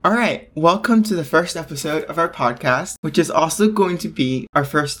All right, welcome to the first episode of our podcast, which is also going to be our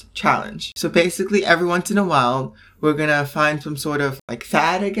first challenge. So basically, every once in a while, we're going to find some sort of like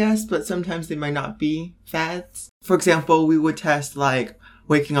fad, I guess, but sometimes they might not be fads. For example, we would test like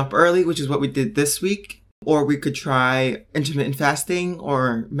waking up early, which is what we did this week. Or we could try intermittent fasting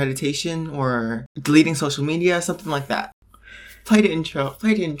or meditation or deleting social media, something like that. Play the intro.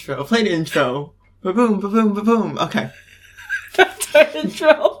 Ba-boom, ba-boom, ba-boom. Okay. That's our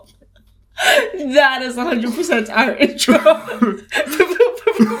intro. That is 100% our intro.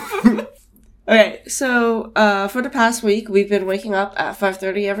 Okay, so for the past week, we've been waking up at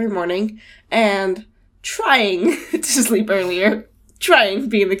 5:30 every morning and trying to sleep earlier. Trying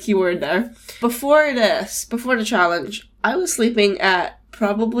being the key word there. Before the challenge, I was sleeping at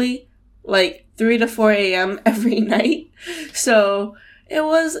probably like 3 to 4 a.m. every night. So it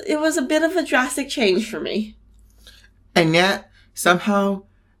was a bit of a drastic change for me. And yet, somehow,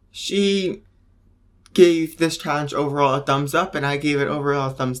 she gave this challenge overall a thumbs up, and I gave it overall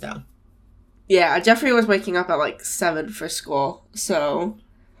a thumbs down. Yeah, Jeffrey was waking up at like 7 for school, so...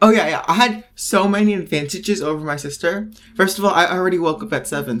 Oh, yeah. I had so many advantages over my sister. First of all, I already woke up at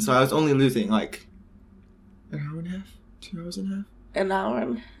 7, so I was only losing like an hour and a half? 2 hours and a half? An hour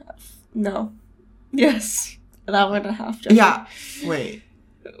and a half. No. Yes. An hour and a half, Jeffrey. Yeah. Wait.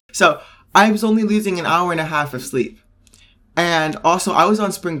 So, I was only losing an hour and a half of sleep. And also, I was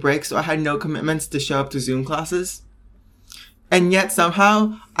on spring break, so I had no commitments to show up to Zoom classes. And yet,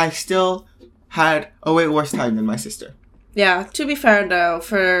 somehow, I still had a way worse time than my sister. Yeah, to be fair, though,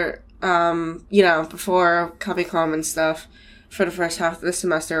 for, before Comic-Con and stuff, for the first half of the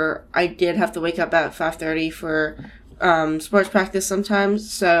semester, I did have to wake up at 5:30 for sports practice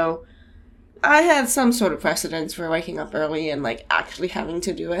sometimes, so I had some sort of precedence for waking up early and, like, actually having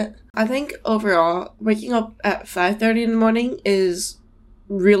to do it. I think, overall, waking up at 5:30 in the morning is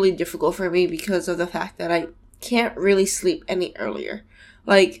really difficult for me because of the fact that I can't really sleep any earlier.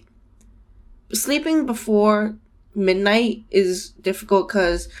 Like, sleeping before midnight is difficult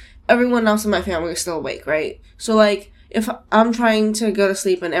because everyone else in my family is still awake, right? So, like, if I'm trying to go to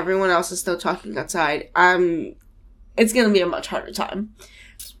sleep and everyone else is still talking outside, it's gonna be a much harder time.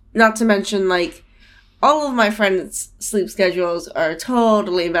 Not to mention, like, all of my friends' sleep schedules are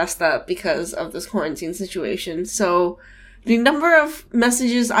totally messed up because of this quarantine situation. So, the number of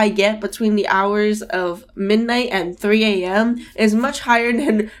messages I get between the hours of midnight and 3 a.m. is much higher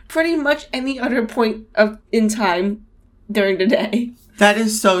than pretty much any other point in time during the day. That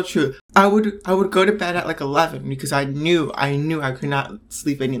is so true. I would go to bed at like 11 because I knew I could not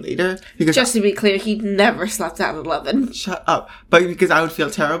sleep any later. Because just to be clear, he never slept at 11. Shut up. But because I would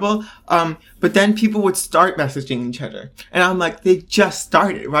feel terrible. But then people would start messaging each other. And I'm like, they just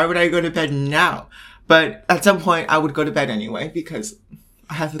started. Why would I go to bed now? But at some point, I would go to bed anyway because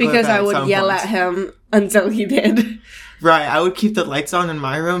I have to go to bed. Because I would yell at him until he did. Right. I would keep the lights on in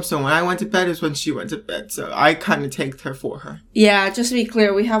my room. So when I went to bed is when she went to bed. So I kind of take her for her. Yeah, just to be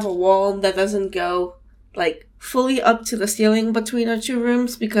clear, we have a wall that doesn't go, like, fully up to the ceiling between our two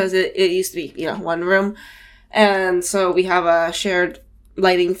rooms because it used to be, one room. And so we have a shared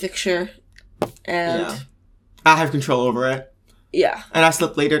lighting fixture. And yeah. I have control over it. Yeah. And I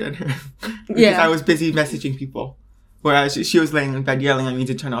slept later than her. Because I was busy messaging people. Whereas she was laying in bed yelling at me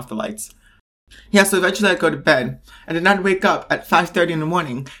to turn off the lights. Yeah, so eventually I'd go to bed. And then I'd wake up at 5:30 in the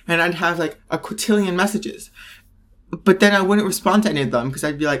morning. And I'd have like a quintillion messages. But then I wouldn't respond to any of them. Because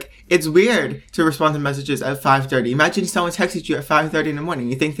I'd be like, it's weird to respond to messages at 5:30. Imagine someone texted you at 5:30 in the morning.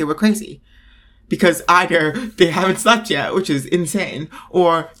 You think they were crazy. Because either they haven't slept yet, which is insane.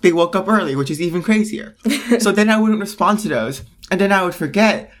 Or they woke up early, which is even crazier. So then I wouldn't respond to those. And then I would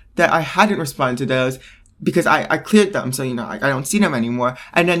forget that I hadn't responded to those because I cleared them. So, I don't see them anymore.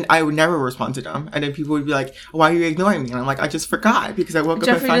 And then I would never respond to them. And then people would be like, why are you ignoring me? And I'm like, I just forgot because I woke up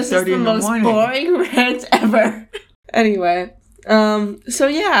at 5:30 in the morning. Jeffrey, this is the most boring rant ever. Anyway, so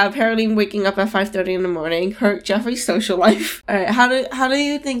yeah, apparently waking up at 5:30 in the morning hurt Jeffrey's social life. Alright, how do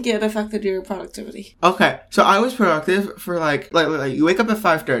you think it affected your productivity? Okay, so I was productive for like you wake up at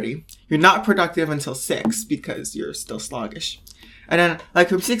 5:30. You're not productive until 6 because you're still sluggish. And then, like,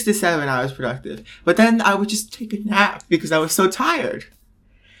 from 6 to 7, I was productive. But then I would just take a nap because I was so tired.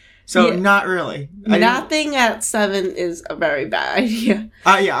 So, not really. Napping at 7 is a very bad idea.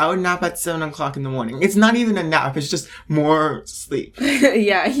 Yeah, I would nap at 7 o'clock in the morning. It's not even a nap. It's just more sleep.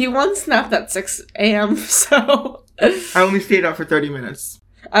 Yeah, he once napped at 6 a.m., so... I only stayed up for 30 minutes.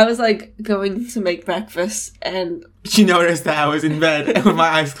 I was, like, going to make breakfast, and... She noticed that I was in bed with my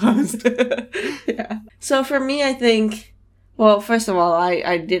eyes closed. Yeah. So, for me, I think... Well, first of all,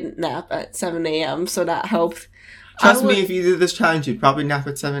 I didn't nap at 7 a.m., so that helped. Trust me, if you did this challenge, you'd probably nap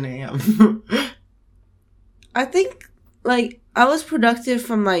at 7 a.m. I think, like, I was productive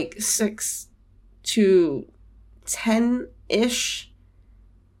from, like, 6 to 10-ish.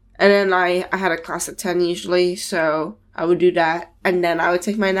 And then I had a class at 10 usually, so I would do that. And then I would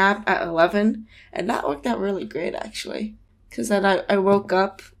take my nap at 11. And that worked out really great, actually. Because then I woke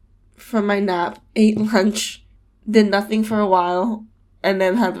up from my nap, ate lunch, did nothing for a while, and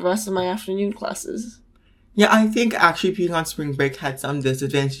then had the rest of my afternoon classes. Yeah, I think actually being on spring break had some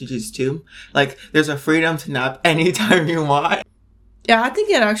disadvantages too. Like, there's a freedom to nap anytime you want. Yeah, I think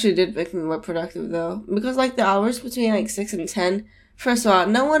it actually did make me more productive, though. Because, like, the hours between, like, 6 and 10, first of all,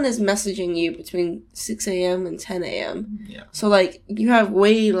 no one is messaging you between 6 a.m. and 10 a.m. Yeah. So, like, you have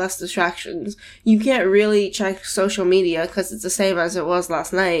way less distractions. You can't really check social media because it's the same as it was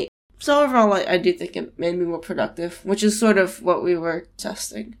last night. So, overall, like, I do think it made me more productive, which is sort of what we were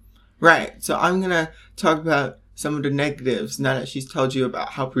testing. Right. So I'm going to talk about some of the negatives now that she's told you about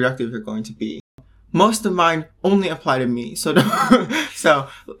how productive you're going to be. Most of mine only apply to me. So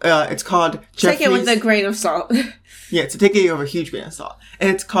it's called Jeffrey's... Take it with a grain of salt. Yeah, so take it with a huge grain of salt.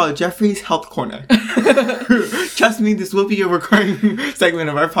 And it's called Jeffrey's Health Corner. Trust me, this will be a recurring segment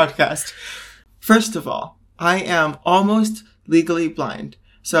of our podcast. First of all, I am almost legally blind.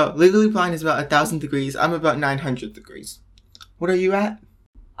 So legally blind is about 1,000 degrees. I'm about 900 degrees. What are you at?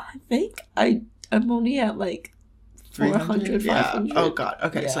 I think I'm only at like 400, 500. Yeah. Oh God.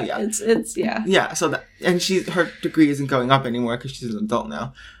 Okay. Yeah, So yeah, it's yeah. Yeah. So that, and her degree isn't going up anymore because she's an adult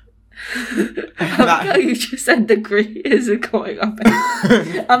now. I like how you just said degree isn't going up.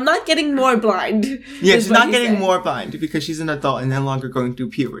 I'm not getting more blind. Yeah, she's not getting more blind because she's an adult and no longer going through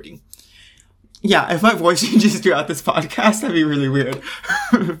puberty. Yeah, if my voice changes throughout this podcast, that'd be really weird.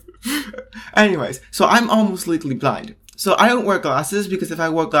 Anyways, so I'm almost legally blind. So I don't wear glasses because if I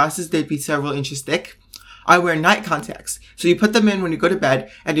wore glasses, they'd be several inches thick. I wear night contacts. So you put them in when you go to bed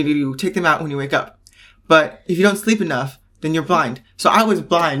and then you take them out when you wake up. But if you don't sleep enough, then you're blind. So I was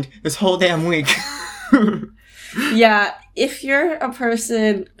blind this whole damn week. Yeah, if you're a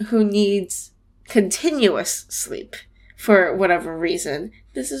person who needs continuous sleep for whatever reason,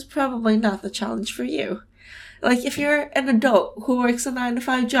 this is probably not the challenge for you. Like, if you're an adult who works a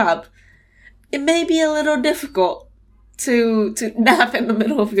 9-to-5 job, it may be a little difficult to nap in the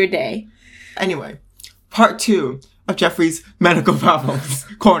middle of your day. Anyway, part 2 of Jeffrey's medical problems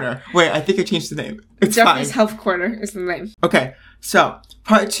corner. Wait, I think I changed the name. It's Jeffrey's fine. Health Corner is the name. Okay, so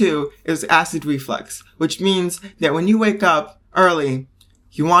part 2 is acid reflux, which means that when you wake up early,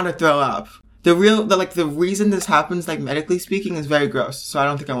 you want to throw up. The reason this happens, like medically speaking, is very gross. So I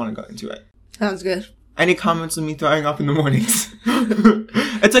don't think I want to go into it. Sounds good. Any comments on me throwing up in the mornings?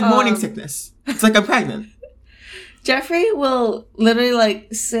 It's like morning sickness. It's like I'm pregnant. Jeffrey will literally,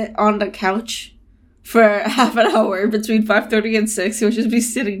 like, sit on the couch for half an hour between 5:30 and 6. He'll just be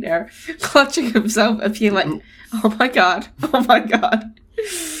sitting there, clutching himself and being like, oh my god.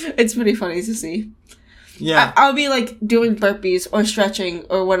 It's pretty funny to see. Yeah. I'll be, like, doing burpees or stretching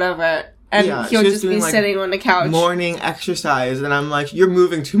or whatever, and he'll just be sitting on the couch. Morning exercise, and I'm like, you're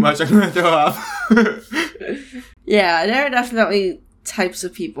moving too much, I'm gonna throw up. Yeah, there are definitely types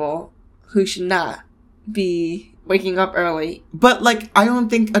of people who should not be waking up early. But, like, I don't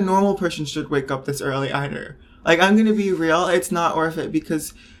think a normal person should wake up this early either. Like, I'm gonna be real, it's not worth it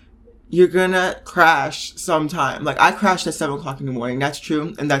because you're gonna crash sometime. Like, I crashed at 7 o'clock in the morning, that's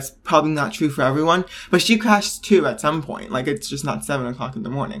true, and that's probably not true for everyone, but she crashed too at some point. Like, it's just not 7 o'clock in the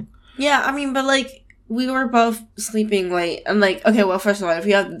morning. Yeah, I mean, but, like, we were both sleeping late, and, like, okay, well, first of all, if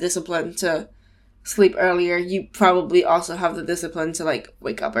you have the discipline to sleep earlier, you probably also have the discipline to, like,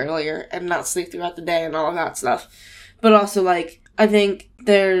 wake up earlier and not sleep throughout the day and all of that stuff. But also, like, I think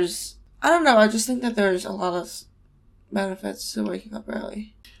I don't know, I just think that there's a lot of benefits to waking up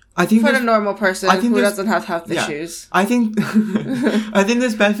early. I think for the normal person who doesn't have health issues. I think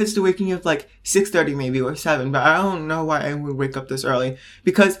there's benefits to waking up like 6:30 maybe or 7, but I don't know why I would wake up this early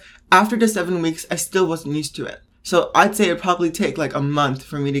because after the 7 weeks, I still wasn't used to it. So I'd say it'd probably take like a month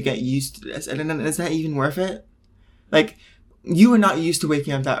for me to get used to this. And then is that even worth it? Like, you were not used to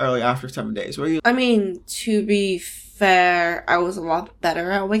waking up that early after 7 days, were you? I mean, to be fair, I was a lot better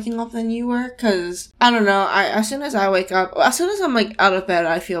at waking up than you were, because, I don't know, as soon as I wake up, as soon as I'm, like, out of bed,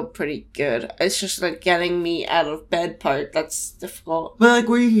 I feel pretty good. It's just, like, getting me out of bed part that's difficult. But, like,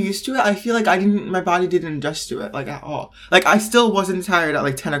 were you used to it? I feel like my body didn't adjust to it, like, at all. Like, I still wasn't tired at,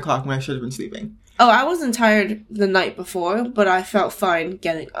 like, 10 o'clock when I should have been sleeping. Oh, I wasn't tired the night before, but I felt fine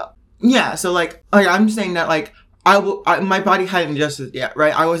getting up. Yeah, so, like I'm just saying that, like, my body hadn't adjusted yet,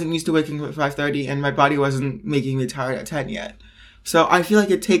 right? I wasn't used to waking up at 5:30, and my body wasn't making me tired at 10 yet. So I feel like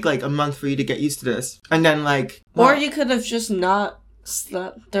it'd take like a month for you to get used to this. And then like... Or you could have just not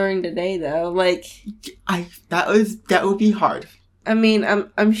slept during the day though. Like... That would be hard. I mean,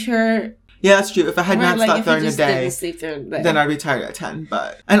 I'm sure... Yeah, that's true. If I had not slept during the day, sleep during the day, then I'd be tired at 10.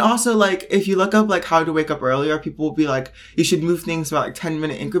 And also, like, if you look up, like, how to wake up earlier, people will be like, you should move things about, like,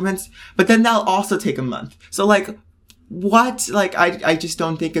 10-minute increments. But then that'll also take a month. So, like, what? Like, I just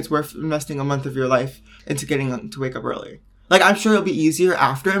don't think it's worth investing a month of your life into getting to wake up early. Like, I'm sure it'll be easier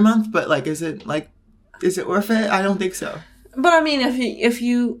after a month, but, like, is it worth it? I don't think so. But, I mean, if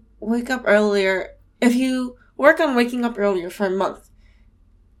you wake up earlier, if you work on waking up earlier for a month,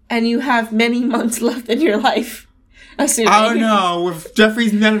 and you have many months left in your life. Assuming. I don't know. With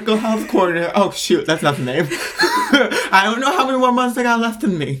Jeffrey's medical health coordinator. Oh, shoot. That's not the name. I don't know how many more months I got left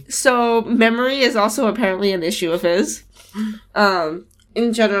in me. So, memory is also apparently an issue of his.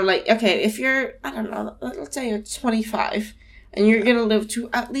 In general, like, okay, if you're, I don't know, let's say you're 25, and you're gonna live to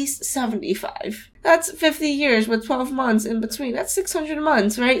at least 75. That's 50 years with 12 months in between. That's 600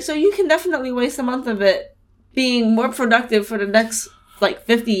 months, right? So you can definitely waste a month of it being more productive for the next...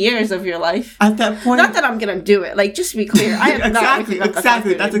 50 years of your life. At that point... Not that I'm gonna do it. Like, just to be clear. I am exactly. That's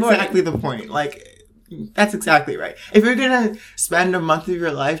exactly the point. Like, that's exactly right. If you're gonna spend a month of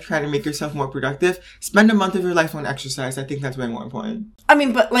your life trying to make yourself more productive, spend a month of your life on exercise. I think that's way more important. I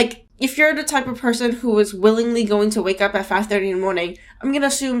mean, but, like, if you're the type of person who is willingly going to wake up at 5:30 in the morning, I'm gonna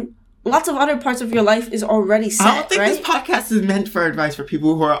assume lots of other parts of your life is already set, I don't think this podcast is meant for advice for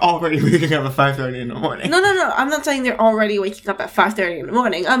people who are already waking up at 5:30 in the morning. No. I'm not saying they're already waking up at 5:30 in the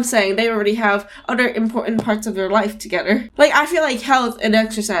morning. I'm saying they already have other important parts of their life together. Like, I feel like health and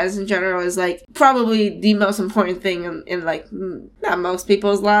exercise in general is, like, probably the most important thing in like, not most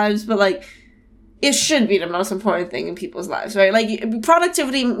people's lives, but, like, it should be the most important thing in people's lives, right? Like,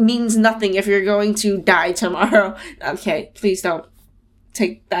 productivity means nothing if you're going to die tomorrow. Okay, please don't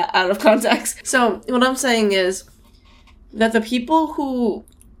take that out of context. So what I'm saying is that the people who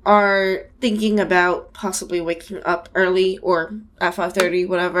are thinking about possibly waking up early or at 5:30,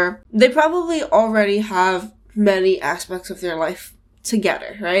 whatever, they probably already have many aspects of their life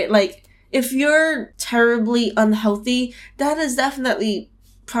together, right? Like, if you're terribly unhealthy, that is definitely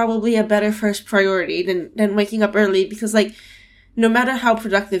probably a better first priority than waking up early, because, like, no matter how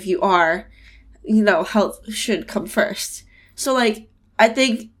productive you are, you know, health should come first. So, like, I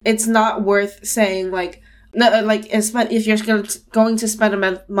think it's not worth saying, like, no, like, if you're going to spend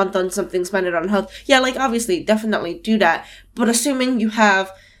a month on something, spend it on health. Yeah, like, obviously, definitely do that. But assuming you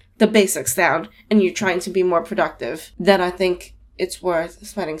have the basics down and you're trying to be more productive, then I think it's worth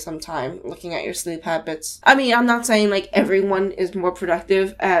spending some time looking at your sleep habits. I mean, I'm not saying, like, everyone is more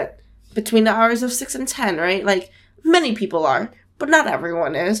productive at between the hours of 6 and 10, right? Like, many people are, but not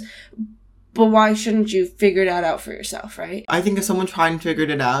everyone is. But why shouldn't you figure that out for yourself, right? I think if someone tried and figured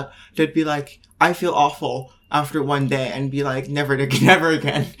it out, they'd be like, I feel awful after one day, and be like, never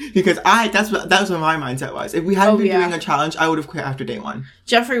again. Because that's what my mindset was. If we hadn't been doing a challenge, I would have quit after day one.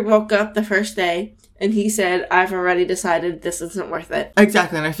 Jeffrey woke up the first day, and he said, I've already decided this isn't worth it.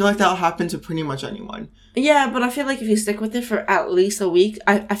 Exactly, and I feel like that'll happen to pretty much anyone. Yeah, but I feel like if you stick with it for at least a week,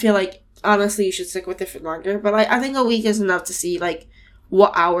 I feel like, honestly, you should stick with it for longer. But I think a week is enough to see, like,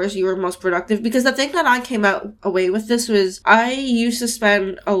 what hours you were most productive. Because the thing that I came away with this was, I used to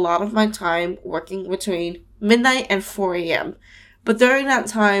spend a lot of my time working between midnight and 4 a.m. But during that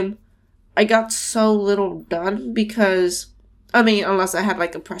time, I got so little done because, I mean, unless I had,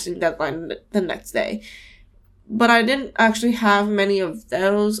 like, a pressing deadline the next day. But I didn't actually have many of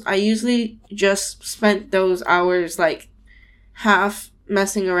those. I usually just spent those hours, like, half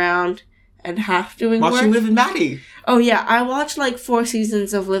messing around and half doing work. Watching Liv and Maddie. Oh yeah, I watched like 4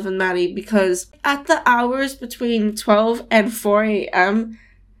 seasons of Liv and Maddie because at the hours between 12 and 4 a.m.,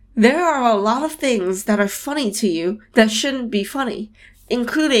 there are a lot of things that are funny to you that shouldn't be funny,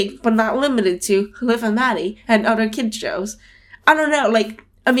 including, but not limited to, Liv and Maddie and other kids shows. I don't know, like,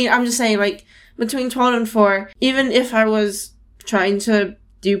 I mean, I'm just saying, like, between 12 and 4, even if I was trying to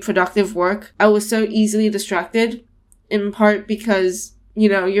do productive work, I was so easily distracted, in part because, you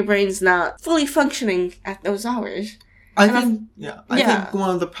know, your brain's not fully functioning at those hours. I think one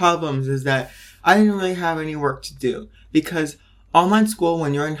of the problems is that I didn't really have any work to do, because online school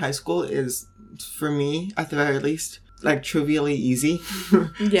when you're in high school is, for me, at the very least, like, trivially easy.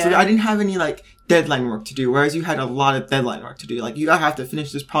 Yeah. So I didn't have any, like, deadline work to do, whereas you had a lot of deadline work to do. Like, you gotta have to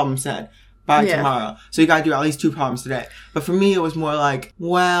finish this problem set by tomorrow. So you gotta do at least 2 problems today. But for me, it was more like,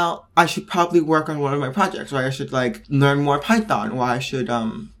 well, I should probably work on one of my projects, or I should, like, learn more Python, or I should,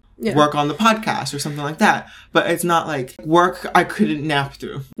 work on the podcast or something like that. But it's not like work I couldn't nap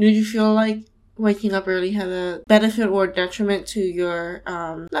through. Did you feel like waking up early had a benefit or detriment to your,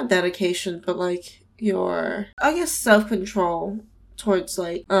 not dedication, but like your, I guess, self-control towards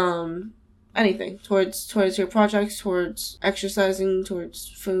like, anything, towards your projects, towards exercising, towards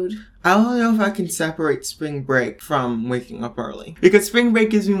food? I don't know if I can separate spring break from waking up early. Because spring break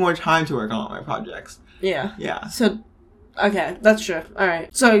gives me more time to work on all my projects. Yeah. Yeah. So, okay, that's true.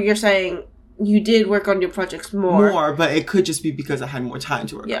 Alright. So you're saying you did work on your projects more. More, but it could just be because I had more time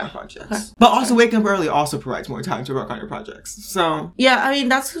to work on my projects. Okay. But also waking up early also provides more time to work on your projects. So yeah, I mean,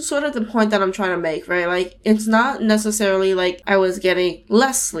 that's sort of the point that I'm trying to make, right? Like, it's not necessarily like I was getting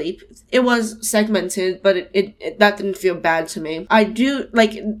less sleep. It was segmented, but it that didn't feel bad to me.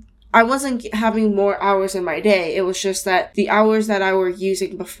 I wasn't having more hours in my day. It was just that the hours that I were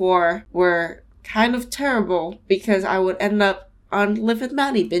using before were kind of terrible because I would end up on Liv and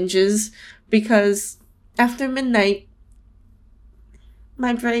Maddie binges because after midnight,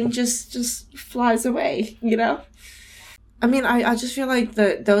 my brain just flies away, you know? I mean, I just feel like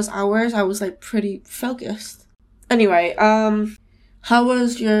those hours I was like pretty focused. Anyway, how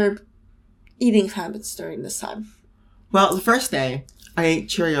was your eating habits during this time? Well, the first day, I ate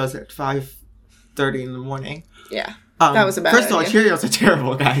Cheerios at 5:30 in the morning. Yeah. That was a bad First of all, Cheerios are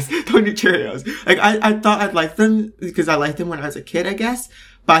terrible, guys. Don't eat Cheerios. Like, I thought I'd like them because I liked them when I was a kid, I guess.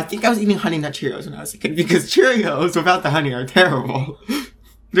 But I think I was eating Honey Nut Cheerios when I was a kid because Cheerios without the honey are terrible.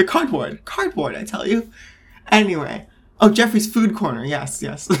 They're cardboard. Cardboard, I tell you. Anyway. Oh, Jeffrey's Food Corner. Yes.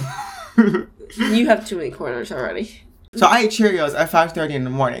 You have too many corners already. So I ate Cheerios at 5:30 in the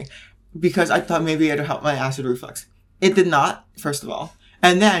morning because I thought maybe it'd help my acid reflux. It did not, first of all.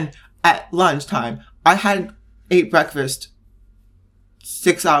 And then at lunchtime, I ate breakfast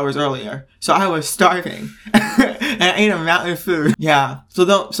 6 hours earlier. So I was starving. And I ate a mountain of food. Yeah. So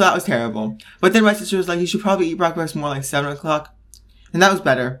that was terrible. But then my sister was like, you should probably eat breakfast more like 7 o'clock. And that was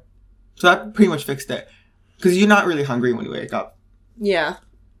better. So that pretty much fixed it. Because you're not really hungry when you wake up. Yeah.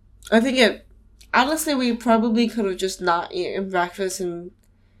 I think honestly, we probably could have just not eaten breakfast and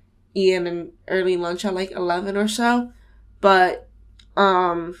eaten an early lunch at like 11 or so. But,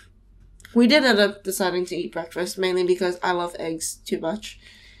 we did end up deciding to eat breakfast, mainly because I love eggs too much.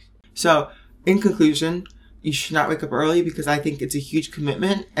 So, in conclusion, you should not wake up early because I think it's a huge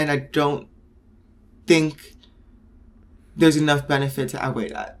commitment and I don't think there's enough benefit to outweigh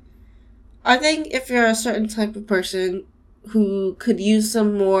that. I think if you're a certain type of person who could use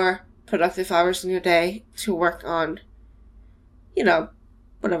some more productive hours in your day to work on, you know,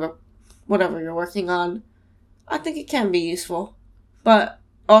 whatever you're working on, I think it can be useful. But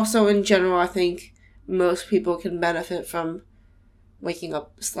also, in general, I think most people can benefit from waking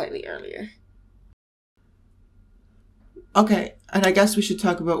up slightly earlier. Okay, and I guess we should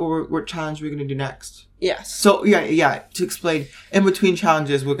talk about what challenge we're going to do next. Yes. So, yeah, to explain, in between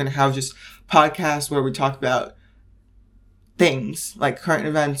challenges, we're going to have just podcasts where we talk about things, like current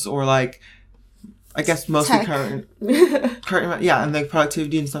events or like, I guess mostly current events, yeah, and like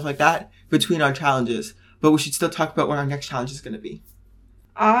productivity and stuff like that between our challenges. But we should still talk about what our next challenge is going to be.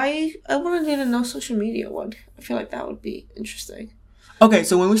 I want to do the no social media one. I feel like that would be interesting. Okay,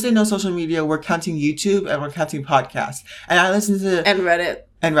 so when we say no social media, we're counting YouTube and we're counting podcasts. And I listen to... And Reddit.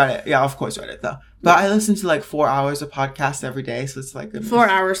 And Reddit. Yeah, of course Reddit, though. But I listen to like 4 hours of podcasts every day, so it's like... 4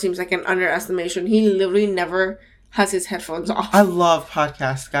 hours seems like an underestimation. He literally never has his headphones off. I love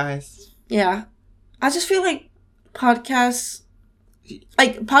podcasts, guys. Yeah. I just feel like podcasts...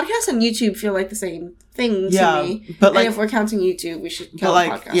 Like, podcasts and YouTube feel like the same thing to me. But like, and if we're counting YouTube, we should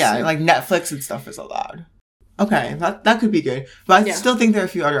count podcasts. Yeah, like Netflix and stuff is allowed. Okay, that could be good. But I still think there are a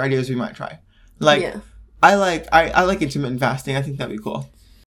few other ideas we might try. Like, I like intermittent fasting. I think that'd be cool.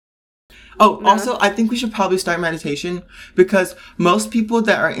 Oh, also, I think we should probably start meditation because most people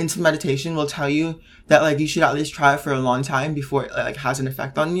that are into meditation will tell you that, like, you should at least try it for a long time before it, like, has an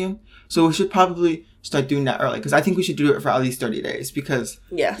effect on you. So we should probably start doing that early because I think we should do it for at least 30 days because...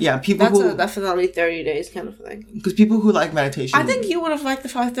 Yeah, people That's definitely 30 days kind of thing. Because people who like meditation... I think you would have liked the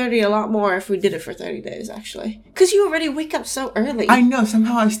 5:30 a lot more if we did it for 30 days, actually. Because you already wake up so early. I know.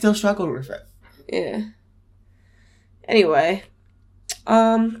 Somehow I still struggle with it. Yeah. Anyway...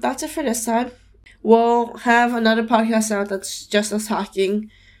 that's it for this time. We'll have another podcast out that's just us talking.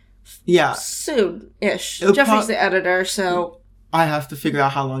 Yeah. Soon-ish. Jeffrey's the editor, so... I have to figure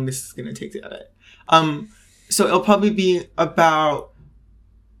out how long this is going to take to edit. So it'll probably be about...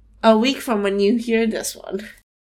 a week from when you hear this one.